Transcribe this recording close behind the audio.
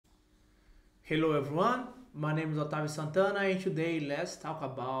Hello everyone, my name is Otavio Santana and today let's talk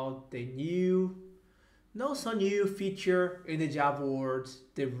about the not so new feature in the Java world,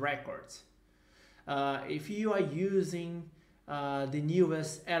 the records. If you are using the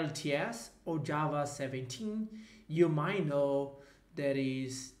newest LTS or Java 17, you might know that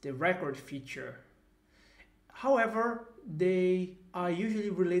is the record feature. However, they are usually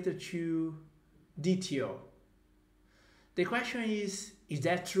related to DTO. The question is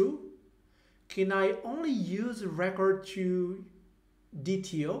that true? Can I only use a record to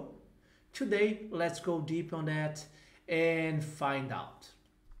DTO? Today, let's go deep on that and find out.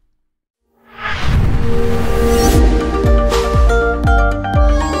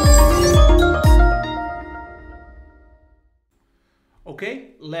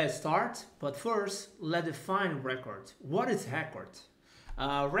 Okay, let's start. But first, let's define record. What is record?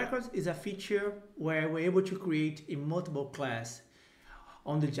 Record is a feature where we're able to create immutable class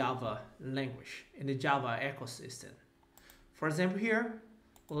on the Java language, in the Java ecosystem. For example here,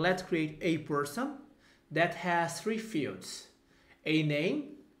 let's create a person that has three fields. A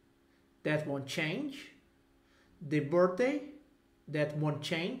name, that won't change, the birthday, that won't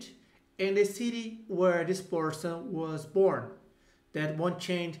change, and the city where this person was born, that won't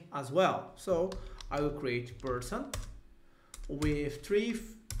change as well. So I will create person with three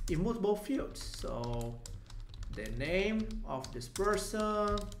immutable fields. So the name of this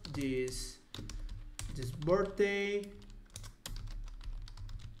person, this birthday,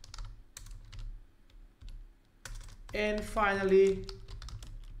 and finally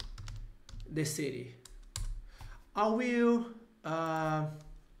the city. I will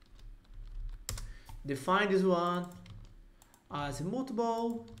define this one as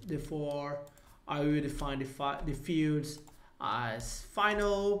immutable, therefore I will define the fields as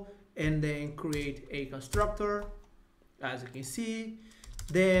final and then create a constructor, as you can see.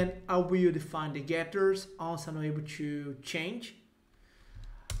 Then I will define the getters, also not able to change.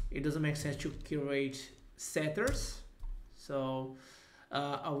 It doesn't make sense to create setters, so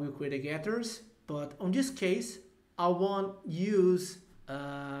I will create the getters, but on this case I won't use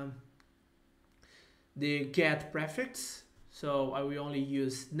the get prefix, so I will only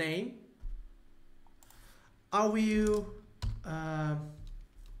use name. I will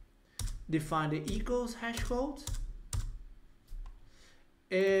define the equals hash code,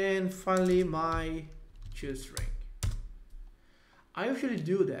 and finally my toString. I usually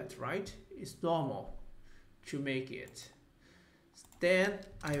do that, right? It's normal to make it. Then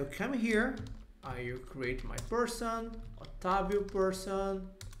I will come here, I will create my person, Otavio person,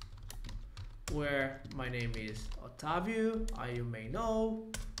 where my name is Otavio, you may know,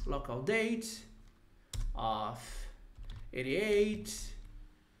 local date of 88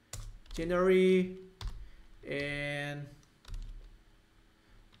 January, and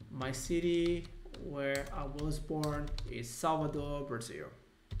my city where I was born is Salvador, Brazil.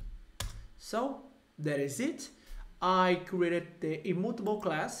 So that is it. I created the immutable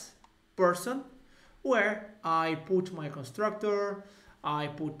class person where I put my constructor, I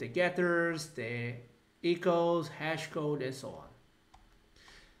put the getters, the equals, hash code, and so on.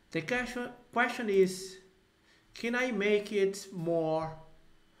 The question is, can I make it more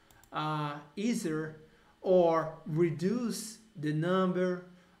easier or reduce the number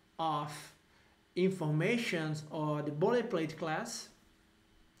of informations or the boilerplate class?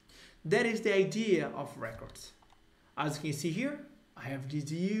 That is the idea of records. As you can see here, I have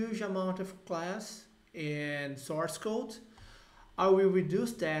this huge amount of class and source code. I will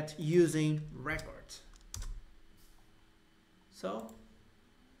reduce that using records. So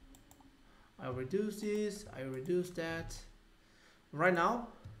I reduce this, I reduce that. Right now,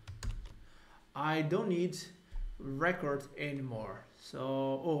 I don't need record anymore.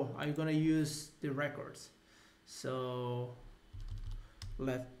 So, I'm gonna use the records. So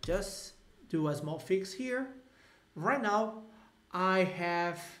let's just do a small fix here. Right now, I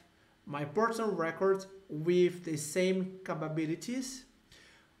have my personal record with the same capabilities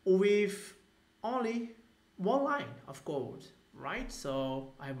with only one line of code, right?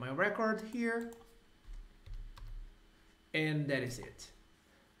 So I have my record here, and that is it.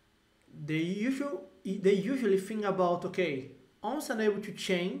 They usually think about, okay, once I'm able to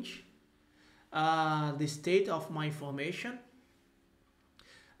change the state of my information,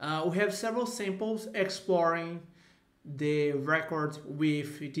 we have several samples exploring the record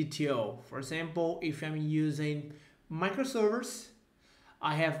with DTO. For example, if I'm using microservers,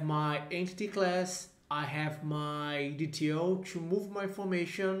 I have my entity class, I have my DTO to move my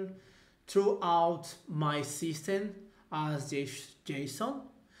information throughout my system as JSON.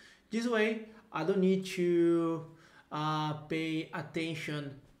 This way, I don't need to pay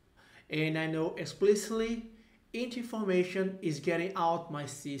attention and I know explicitly int information is getting out my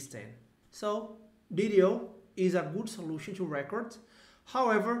system. So DTO is a good solution to records.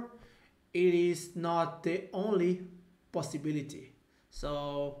 However, it is not the only possibility.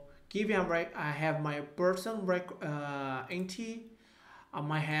 So given I have my person entity, I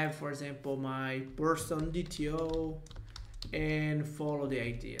might have, for example, my person DTO and follow the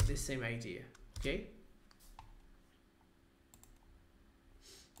idea, the same idea, okay?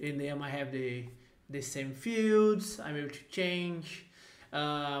 And then I might have the same fields. I'm able to change.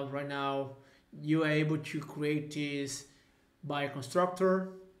 Right now, you are able to create this by a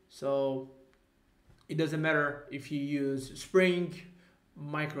constructor. So it doesn't matter if you use Spring,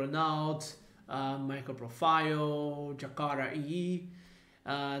 Micronaut, Microprofile, Jakarta EE.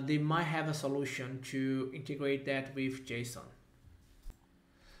 They might have a solution to integrate that with JSON.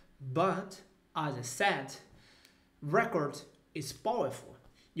 But as I said, record is powerful.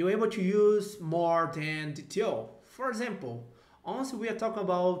 You're able to use more than DTO. For example, once we are talking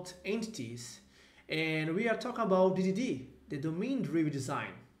about entities, and we are talking about DDD, the domain-driven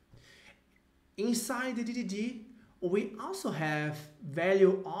design. Inside the DDD, we also have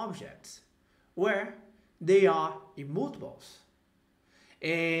value objects, where they are immutables.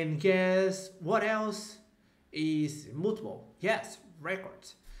 And guess what else is immutable? Yes,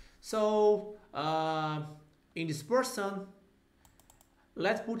 records. So in this person,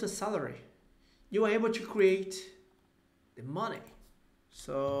 let's put a salary. You are able to create the money.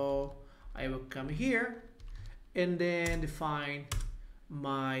 So I will come here and then define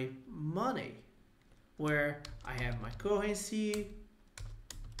my money, where I have my currency,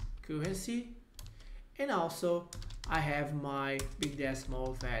 and also I have my big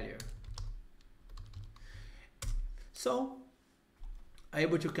decimal value. So I'm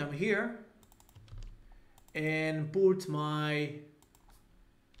able to come here and put my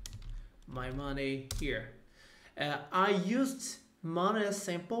money here. I used money as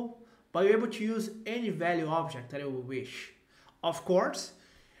sample, but you're able to use any value object that you wish. Of course,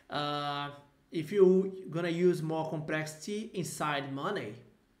 if you're gonna use more complexity inside money,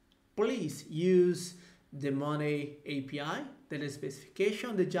 please use the money API, that is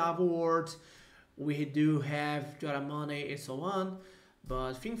specification, the Java words. We do have Java money and so on.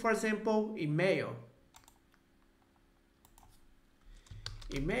 But think, for example, email.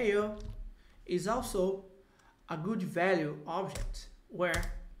 Email is also a good value object,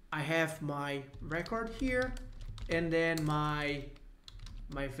 where I have my record here and then my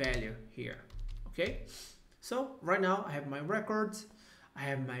value here. Okay, so right now I have my records, I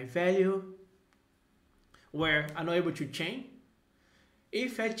have my value, where I'm not able to change.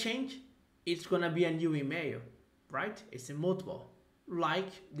 If I change, it's gonna be a new email, right? It's immutable, like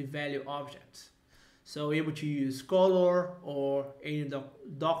the value objects. So able to use color or any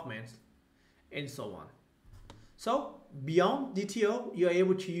documents and so on. So beyond DTO, you are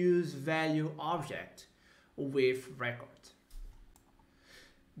able to use value object with record.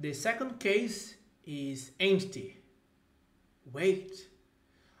 The second case is entity. Wait,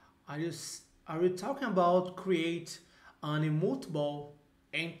 are we talking about create an immutable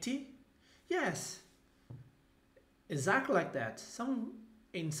entity? Yes, exactly like that.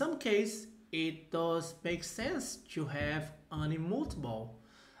 In some case, it does make sense to have an immutable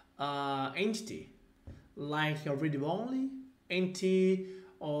entity, like a read-only entity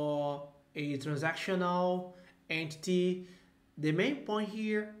or a transactional entity. The main point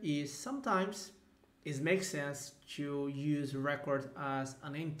here is sometimes it makes sense to use record as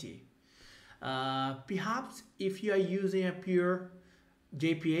an entity. Perhaps if you are using a pure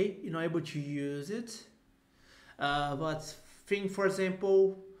JPA, you're not able to use it. But think, for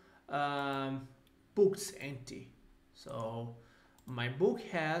example, books entity. So my book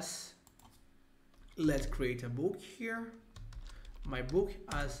has, let's create a book here. My book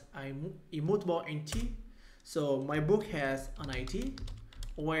as an immutable entity. So my book has an ID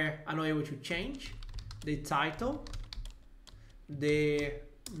where I'm not able to change the title, the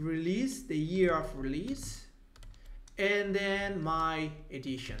release, the year of release, and then my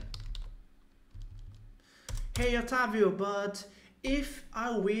edition. Hey Otavio, but if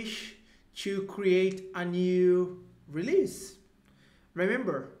I wish to create a new release,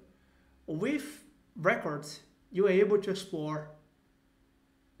 remember, with records, you are able to explore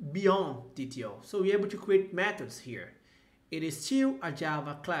beyond DTO. So you're able to create methods here. It is still a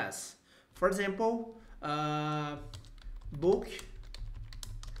Java class. For example, book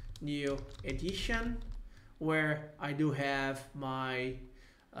new edition, where I do have my,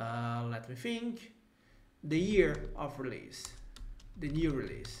 let me think, the year of release, the new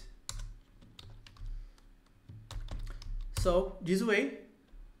release. So this way,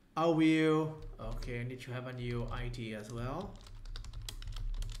 I will, okay, I need to have a new ID as well.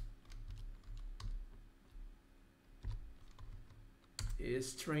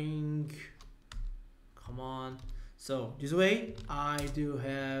 Is string, come on. So this way I do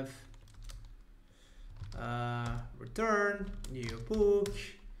have return new book,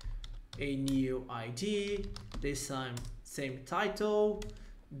 a new ID, this time same title,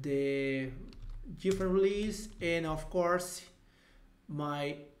 the different release, and of course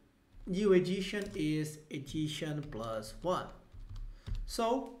my new edition is edition +1.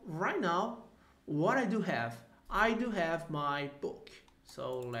 So right now what I do have my book.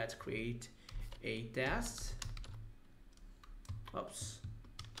 So let's create a test. Oops.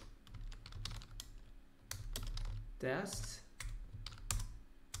 Test.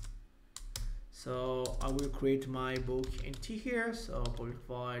 So I will create my book empty here. So public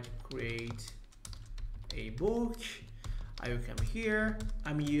void create a book. I will come here.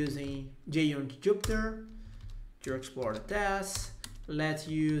 I'm using JUnit Jupyter to explore the test. Let's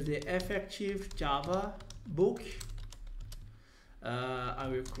use the effective Java book. I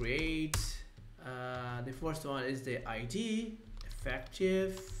will create the first one is the ID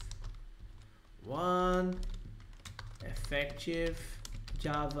effective one effective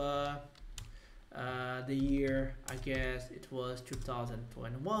Java. The year, I guess it was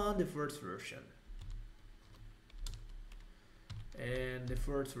 2021, the first version. And the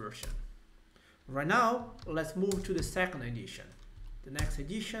first version. Right now, let's move to the second edition. The next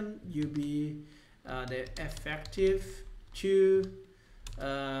edition will be the effective 2,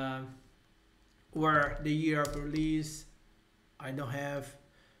 where the year of release I don't have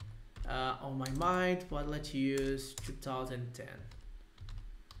on my mind, but let's use 2010.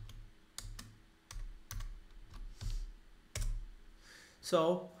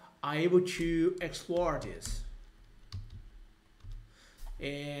 So I'm able to explore this,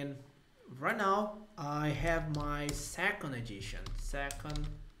 and right now I have my second edition,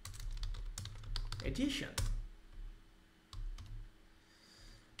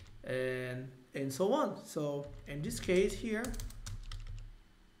 and so on. So in this case here,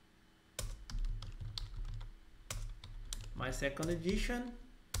 my second edition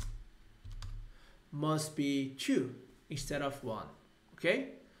must be 2 instead of 1. Okay,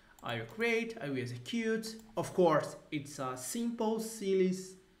 I will create, I will execute. Of course, it's a simple, silly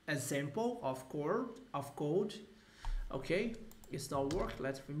example of code. Okay, it's not work.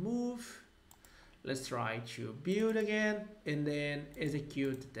 Let's remove. Let's try to build again and then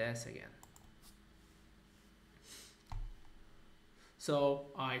execute the test again.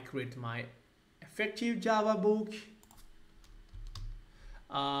 So I create my effective Java book.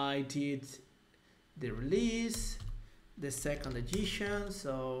 I did the release, the second edition,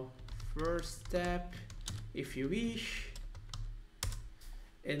 so first step if you wish,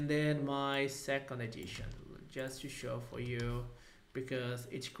 and then my second edition, just to show for you, because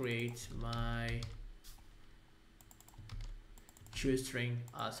it creates my toString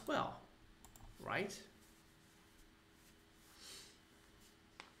as well, right?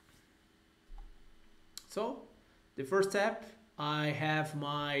 So the first step, I have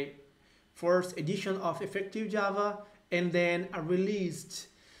my first edition of effective Java, and then I released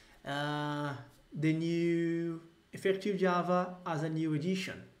the new effective Java as a new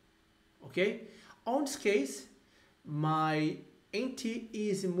edition. Okay, on this case my entity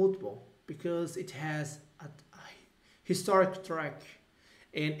is immutable because it has a historic track,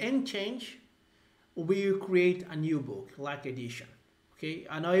 and any change will create a new book like edition. Okay,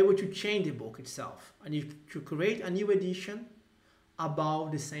 I'm not able to change the book itself. I need to create a new edition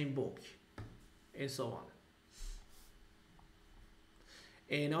about the same book, and so on.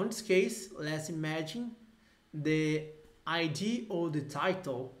 And on this case, let's imagine the ID or the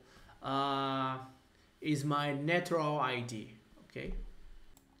title is my natural ID. Okay.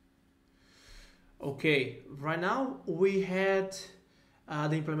 Okay, right now we had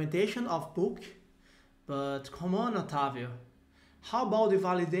the implementation of book, but come on, Otavio, how about the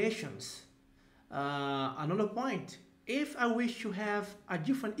validations? Another point, if I wish to have a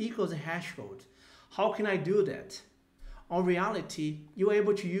different equals and hash code, how can I do that? On reality, you're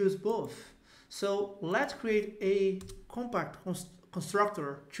able to use both. So let's create a compact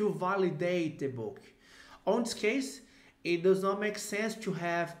constructor to validate the book. On this case, it does not make sense to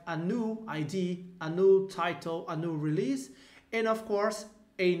have a new ID, a new title, a new release, and of course,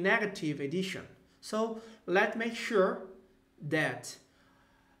 a negative edition. So let's make sure that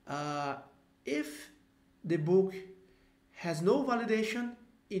if the book has no validation,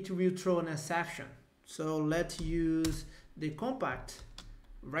 it will throw an exception. So let's use the compact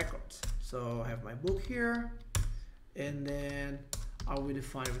record. So I have my book here, and then I will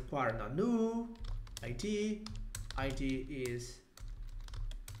define required not new ID. ID is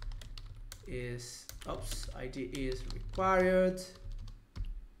required,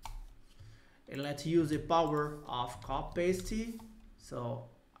 and let's use the power of copy paste. So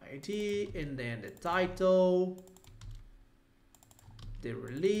ID, and then the title, the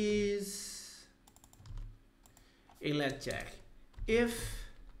release, and let's check if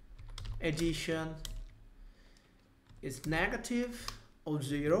edition is negative or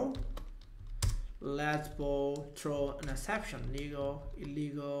 0. Let's throw an exception,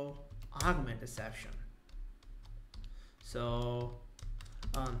 illegal argument exception. So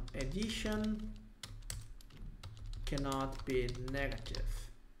an addition cannot be negative.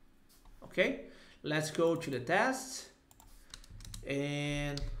 Okay, let's go to the test,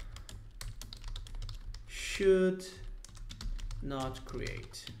 and should not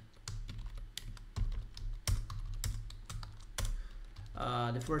create.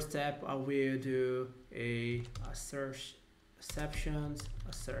 The first step, I will do a exceptions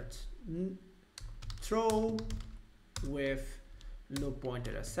assert throw with no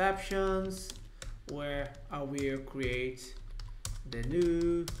pointed exceptions, where I will create the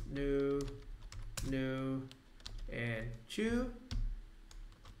new, and 2,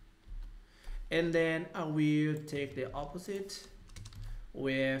 and then I will take the opposite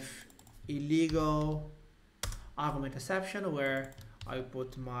with illegal argument exception, where I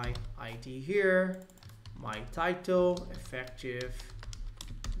put my ID here, my title, effective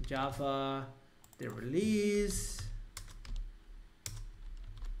Java, the release,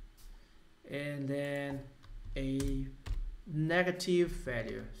 and then a negative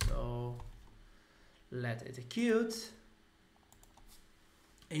value. So let's execute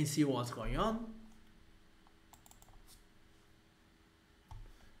and see what's going on.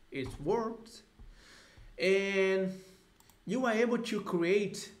 It worked, and you are able to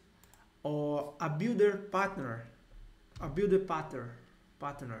create a builder partner.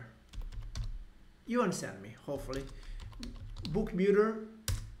 You understand me, hopefully. Book builder,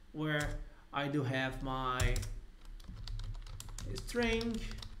 where I do have my string,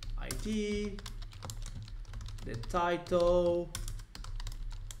 ID, the title,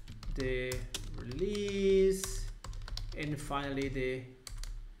 the release, and finally the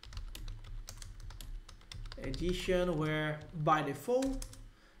edition, where by default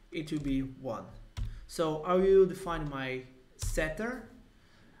it will be 1. So I will define my setter.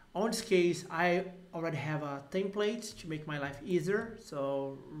 On this case, I already have a template to make my life easier.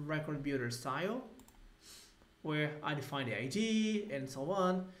 So record builder style, where I define the ID and so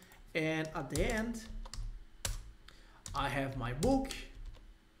on. And at the end, I have my book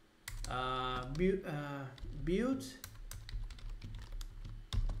build.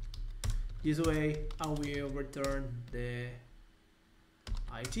 This way, I will return the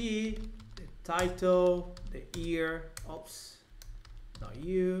ID, the title, the year, not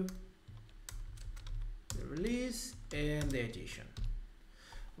you, the release, and the edition.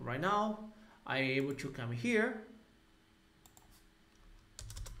 Right now, I'm able to come here,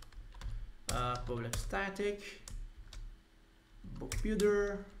 public static, book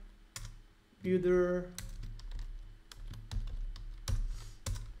builder,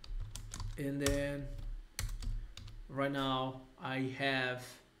 and then right now I have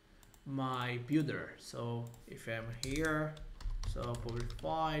my builder. So if I'm here, so public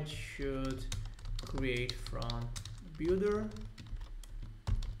void should create from builder.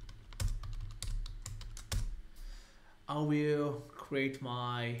 I will create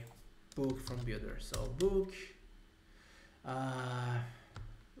my book from builder. So book,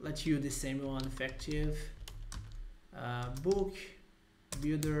 let's use the same one, effective book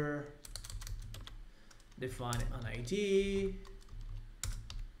builder, define an ID,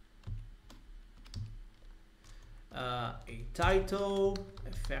 a title,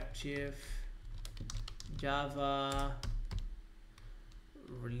 effective Java,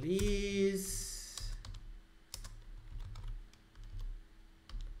 release,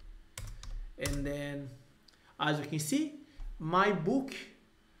 and then as you can see, my book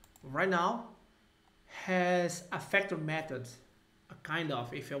right now has a factor method, a kind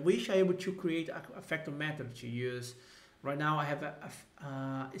of. If I wish, I'm able to create a factor method to use. Right now I have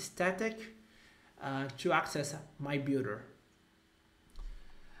a static to access my builder.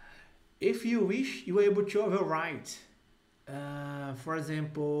 If you wish, you are able to overwrite, for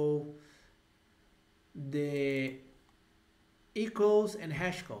example, the equals and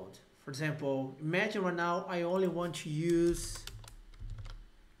hash code. For example, imagine right now I only want to use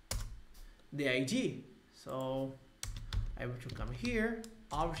the ID. So I will come here,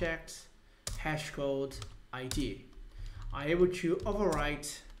 objects, hash code, ID. I'm able to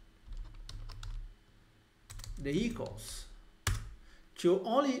overwrite the equals to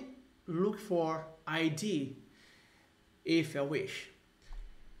only look for ID if I wish.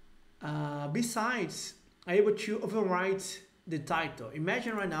 Besides, I'm able to overwrite the title.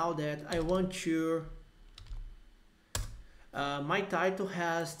 Imagine right now that I want to, my title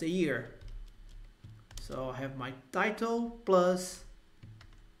has the year. So I have my title plus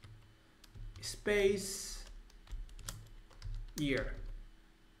space year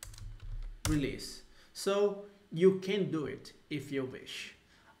release. So you can do it if you wish.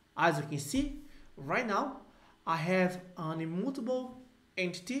 As you can see, right now I have an immutable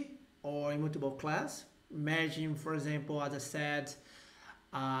entity or immutable class. Imagine, for example, as I said,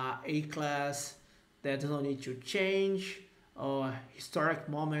 a class that does not need to change, or historic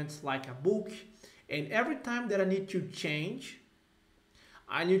moments like a book. And every time that I need to change,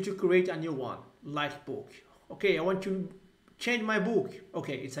 I need to create a new one, like book. Okay, I want to change my book.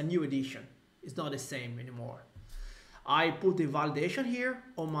 Okay, it's a new edition. It's not the same anymore. I put the validation here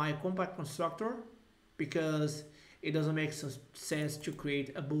on my compact constructor because it doesn't make sense to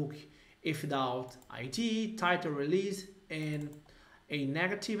create a book if without ID, title, release, and a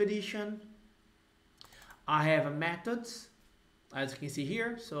negative edition. I have a method, as you can see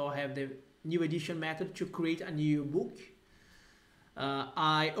here. So I have the new edition method to create a new book.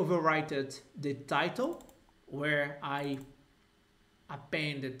 I overwritten the title where I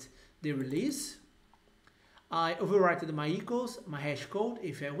appended the release. I overwritten my equals, my hash code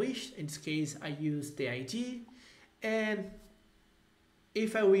if I wish. In this case, I use the ID. And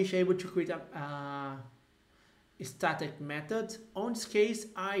if I wish, I'm able to create a static method. On this case,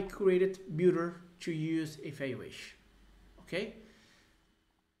 I created builder to use if I wish. Okay.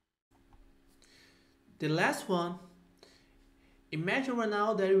 The last one, imagine right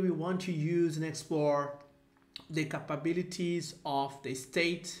now that we want to use and explore the capabilities of the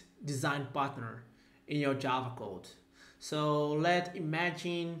state design partner in your Java code. So let's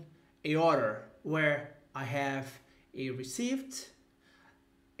imagine a order where I have a received,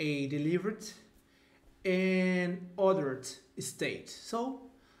 a delivered, and ordered state. So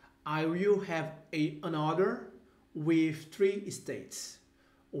I will have an order with 3 states.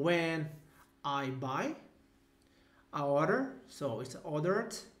 When I buy, I order, so it's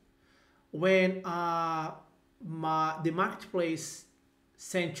ordered. When the marketplace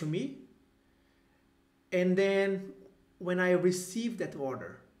sent to me, and then when I receive that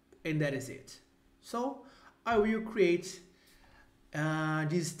order, and that is it. So I will create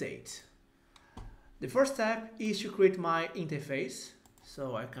this state. The first step is to create my interface.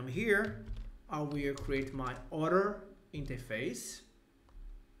 So I come here, I will create my order interface,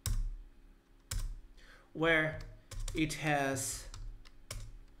 where it has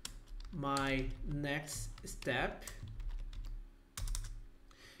my next step,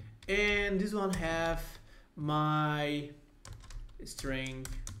 and this one have my string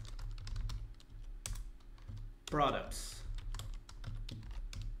products.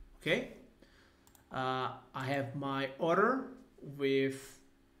 Okay, I have my order with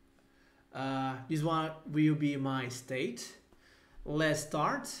this one will be my state. Let's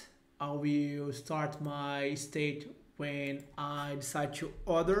start. I will start my state when I decide to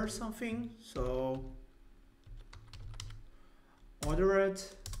order something. So order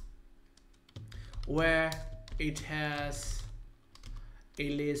it, where it has a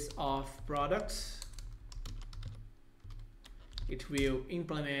list of products. It will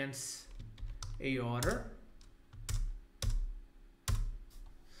implement a order.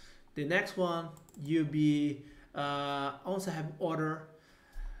 The next one will be also have order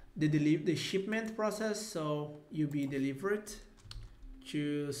the shipment process, so you'll be delivered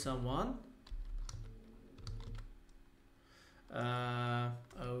to someone.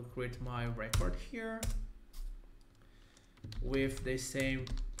 I'll create my record here with the same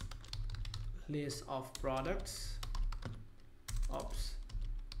list of products. Oops.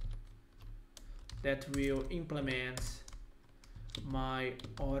 That will implement my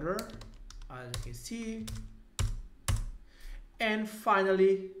order, as you can see. And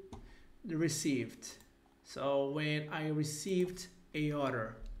finally, the received. So when I received a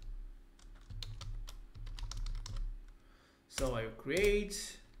order, so I will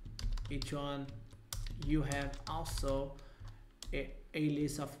create each one. You have also a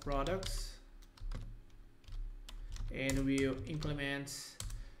list of products, and we'll implement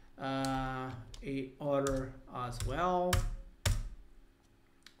a order as well.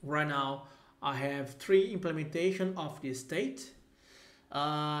 Right now I have 3 implementation of this state.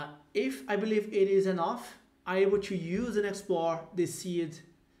 If I believe it is enough, I'm able to use and explore the sealed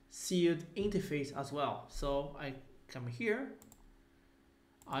interface as well. So I come here,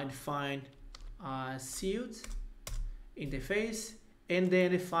 I define sealed interface, and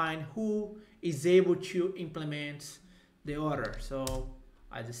then define who is able to implement the order. So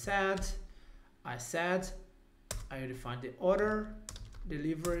I said I define the order,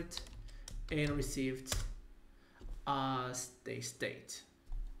 delivered, and received as the state.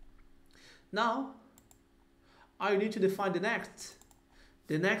 Now I need to define the next.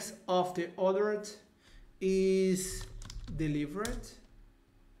 The next of the ordered is delivered.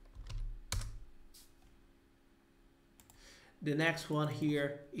 The next one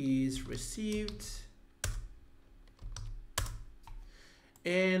here is received.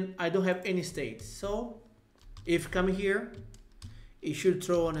 And I don't have any state. So if come here, it should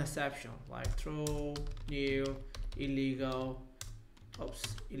throw an exception, like throw new illegal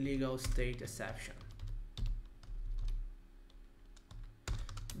state exception.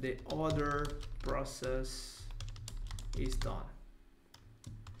 The order process is done.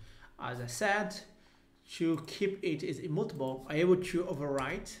 As I said, to keep it is immutable, I'm able to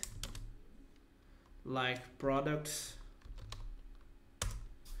overwrite like products.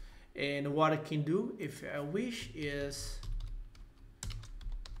 And what I can do if I wish is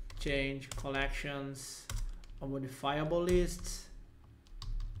change collections or modifiable lists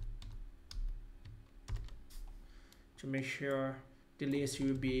to make sure the list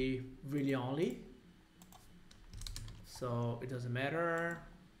will be really only. So it doesn't matter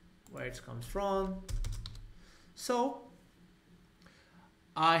where it comes from. So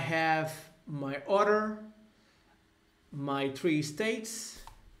I have my order, my 3 states,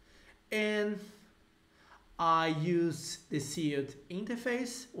 and I use the sealed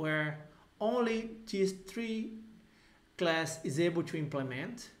interface where only these 3 class is able to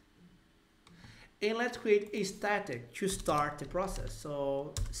implement. And let's create a static to start the process.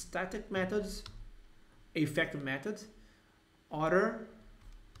 So static methods, effective method, order,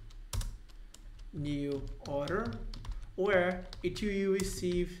 new order, where it will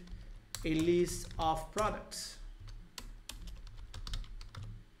receive a list of products.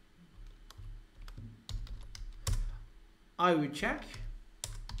 I will check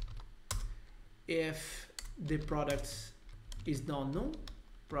if the products is not null,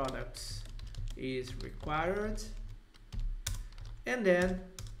 products is required, and then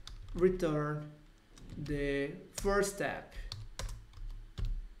return the first step.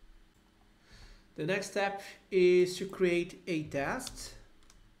 The next step is to create a test.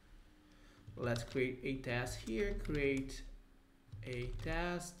 Let's create a test here. Create a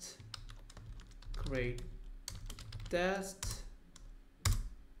test. Create test.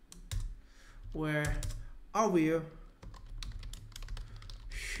 Where Otavio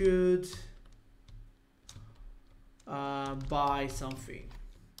should buy something.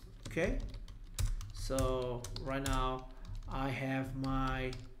 Okay. So right now I have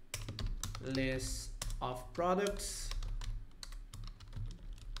my list of products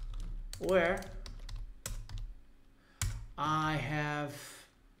where I have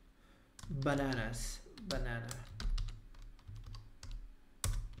banana.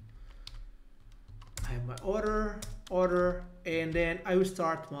 I have my order, and then I will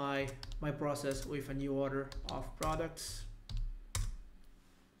start my process with a new order of products.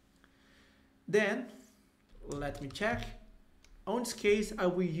 Then let me check. On this case, I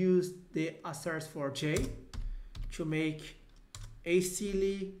will use the asserts for j to make a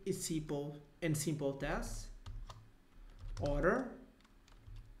silly, simple test. Order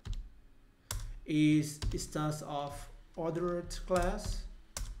is instance of ordered class.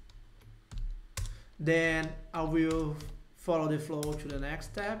 Then I will follow the flow to the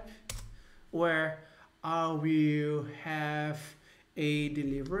next step, where I will have a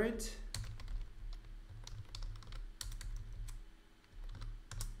delivered.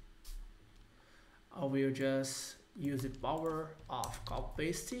 I will just use the power of copy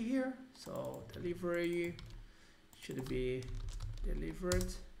paste here. So delivery should be delivered.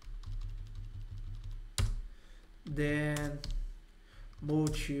 Then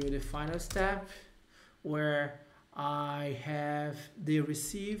move to the final step where I have the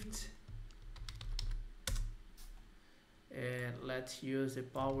received. And let's use the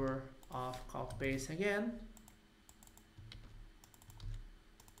power of copy paste again.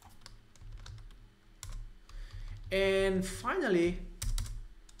 And finally,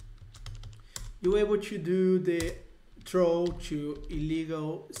 you're able to do the throw to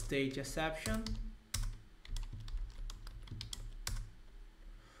illegal state exception,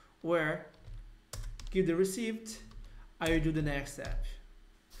 where give the received, I will do the next step.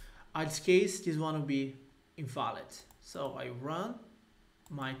 In this case, this one will be invalid. So I run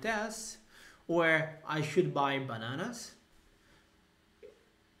my test where I should buy bananas.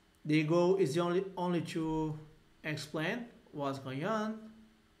 The goal is only to explain what's going on.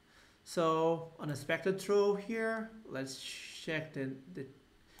 So unexpected throw here. Let's check the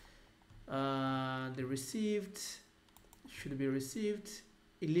received. Should be received.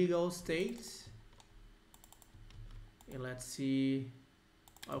 Illegal state. And let's see.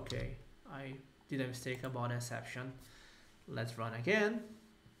 Okay, I did a mistake about exception. Let's run again.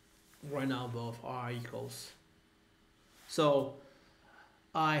 Right now both are equals. So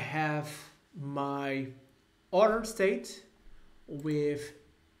I have my ordered state with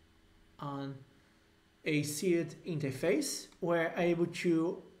a seed interface where I'm able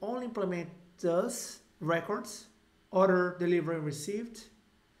to only implement those records, order, delivery, and received.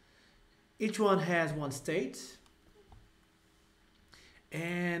 Each one has one state.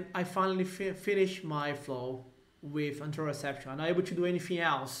 And I finally finish my flow with until reception. I'm not able to do anything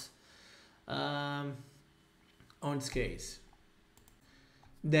else on this case.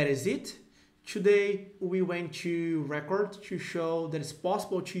 That is it. Today we went to record to show that it's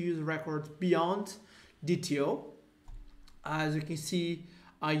possible to use records beyond DTO. As you can see,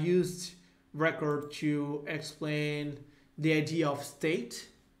 I used record to explain the idea of state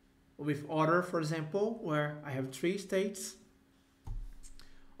with order, for example, where I have 3 states.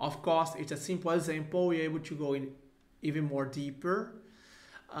 Of course, it's a simple example. We're able to go in even more deeper.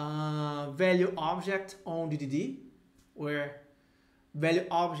 Value object on DDD, where value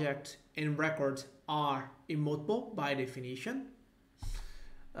object and records are immutable by definition.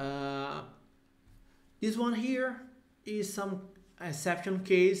 This one here is some exception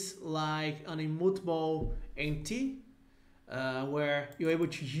case like an immutable entity, where you're able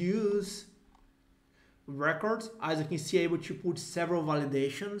to use records. As you can see, able to put several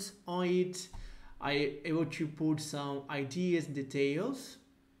validations on it. I able to put some ideas and details.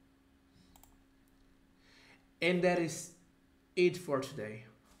 And that is it for today.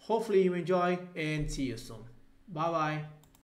 Hopefully you enjoy and see you soon. Bye bye.